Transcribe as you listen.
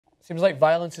Seems like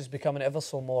violence is becoming ever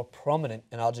so more prominent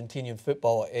in Argentinian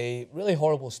football. A really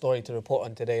horrible story to report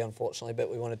on today, unfortunately,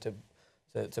 but we wanted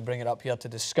to bring it up here to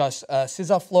discuss.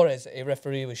 Cesar Flores, a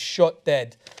referee, was shot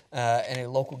dead in a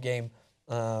local game,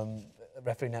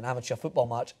 refereeing an amateur football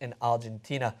match in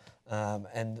Argentina.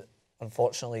 And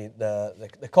unfortunately,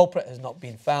 the culprit has not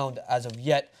been found as of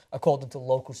yet. According to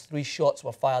locals, 3 shots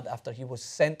were fired after he was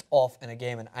sent off in a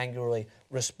game and angrily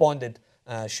responded,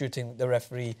 shooting the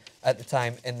referee at the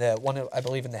time in the one, I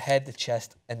believe, in the head, the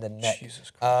chest, and the neck. Jesus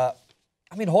Christ.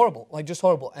 I mean, horrible, like just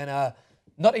horrible. And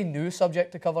not a new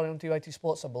subject to cover on TYT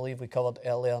Sports. I believe we covered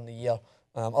earlier in the year,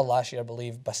 or last year, I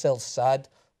believe. Basel Sad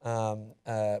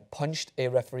punched a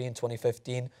referee in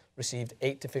 2015, received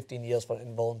 8 to 15 years for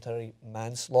involuntary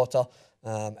manslaughter.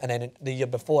 And then the year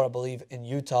before, I believe, in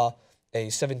Utah, a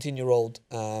 17-year-old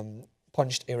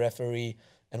punched a referee,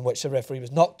 in which the referee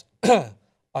was knocked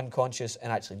unconscious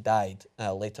and actually died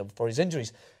later for his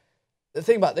injuries. The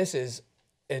thing about this is,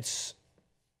 it's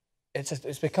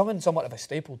becoming somewhat of a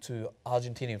staple to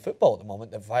Argentinian football at the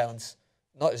moment, that violence,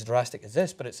 not as drastic as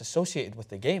this, but it's associated with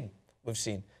the game we've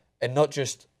seen. And not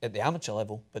just at the amateur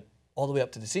level, but all the way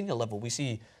up to the senior level. We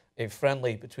see a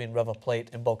friendly between River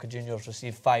Plate and Boca Juniors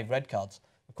receive 5 red cards.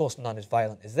 Of course, none as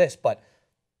violent as this, but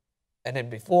and then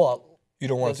before You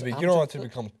don't want it to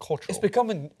become cultural. it's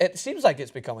becoming. It seems like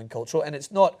it's becoming cultural, and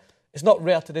it's not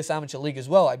rare to this amateur league as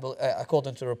well.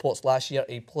 According to reports last year,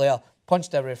 a player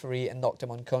punched a referee and knocked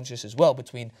him unconscious as well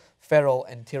between Ferro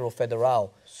and Tiro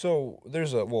Federal. So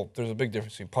there's a big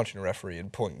difference between punching a referee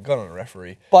and pulling a gun on a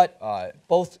referee. But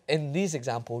both in these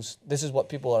examples, this is what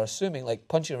people are assuming, like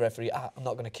punching a referee, I'm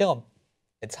not going to kill him.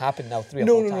 It's happened now 3 or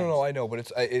 4 times. No, I know, but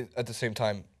it's at the same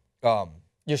time.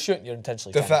 You're shooting, you're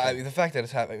intentionally The fact that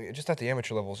it's happening just at the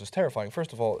amateur level is just terrifying.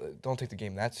 First of all, don't take the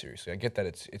game that seriously. I get that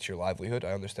it's your livelihood.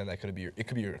 I understand that it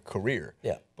could be your career.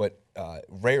 Yeah. But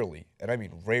rarely, and I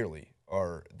mean rarely,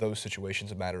 are those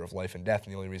situations a matter of life and death.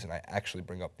 And the only reason I actually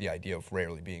bring up the idea of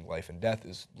rarely being life and death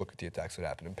is look at the attacks that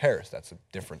happened in Paris. That's a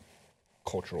different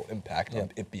cultural impact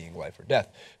on it being life or death.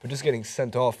 But just getting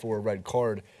sent off for a red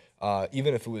card,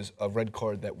 even if it was a red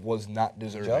card that was not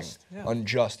deserving,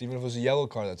 unjust, even if it was a yellow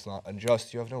card that's not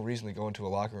unjust, you have no reason to go into a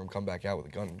locker room, come back out with a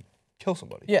gun, and kill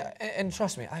somebody. Yeah, and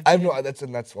trust me,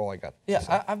 that's all I got.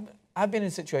 Yeah, I've been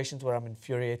in situations where I'm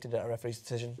infuriated at a referee's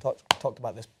decision. Talked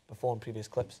about this before in previous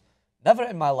clips. Never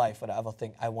in my life would I ever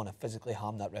think I want to physically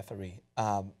harm that referee.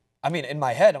 I mean, in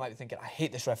my head, I might be thinking, I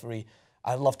hate this referee.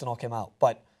 I'd love to knock him out,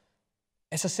 but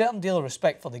it's a certain deal of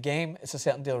respect for the game. It's a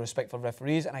certain deal of respect for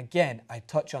referees. And again, I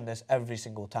touch on this every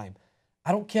single time.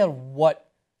 I don't care what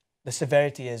the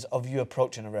severity is of you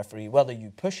approaching a referee, whether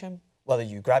you push him, whether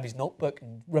you grab his notebook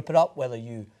and rip it up, whether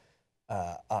you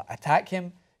attack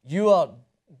him. You are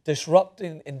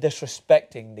disrupting and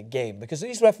disrespecting the game. Because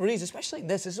these referees, especially in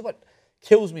this is what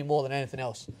kills me more than anything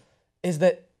else, is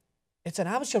that it's an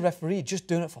amateur referee just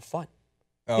doing it for fun.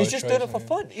 He's just doing it for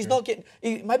fun. He's not getting.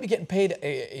 He might be getting paid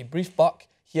a brief buck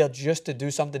here just to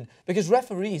do something. Because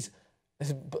referees,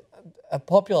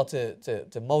 popular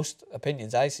to most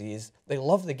opinions I see, is they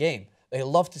love the game. They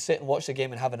love to sit and watch the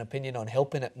game and have an opinion on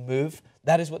helping it move.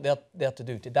 That is what they're there to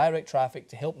do, to direct traffic,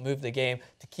 to help move the game,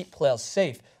 to keep players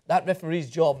safe. That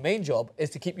referee's main job, is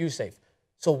to keep you safe.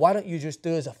 So why don't you just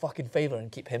do us a fucking favor and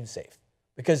keep him safe?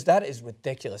 Because that is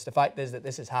ridiculous. The fact is that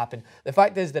this has happened. The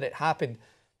fact is that it happened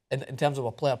in terms of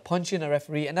a player punching a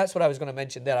referee, and that's what I was going to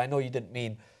mention there. I know you didn't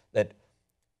mean that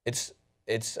it's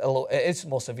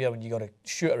more severe when you got to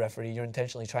shoot a referee. You're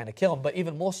intentionally trying to kill him. But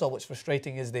even more so, what's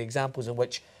frustrating is the examples in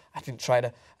which I didn't try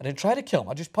to kill him.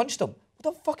 I just punched him.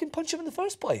 Well, don't fucking punch him in the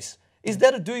first place. He's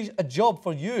there to do a job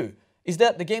for you.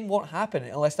 The game won't happen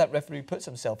unless that referee puts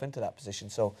himself into that position.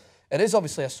 So it is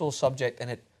obviously a sore subject,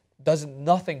 and it does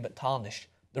nothing but tarnish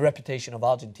the reputation of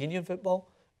Argentinian football.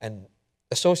 And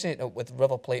associated with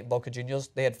River Plate and Boca Juniors,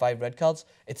 they had 5 red cards.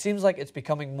 It seems like it's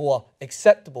becoming more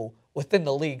acceptable within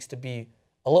the leagues to be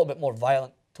a little bit more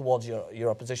violent towards your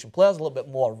opposition players, a little bit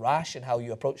more rash in how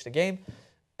you approach the game.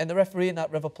 And the referee in that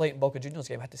River Plate and Boca Juniors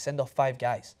game had to send off 5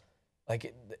 guys.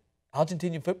 Like,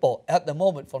 Argentinian football, at the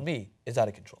moment, for me, is out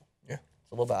of control. Yeah.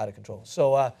 It's a little bit out of control.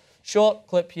 So, short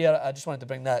clip here. I just wanted to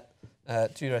bring that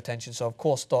to your attention. So, of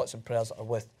course, thoughts and prayers are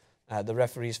with the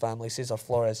referee's family, Cesar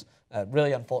Flores.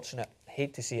 Really unfortunate.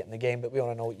 Hate to see it in the game, but we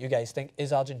want to know what you guys think.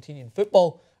 Is Argentinian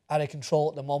football out of control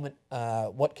at the moment?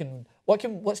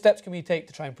 What steps can we take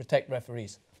to try and protect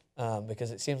referees?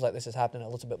 Because it seems like this is happening a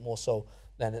little bit more so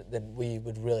than we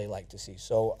would really like to see.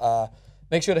 So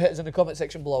make sure to hit us in the comment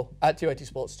section below at TYT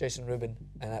Sports, Jason Rubin,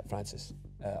 and at Francis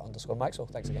 _Maxwell.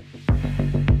 Thanks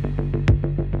again.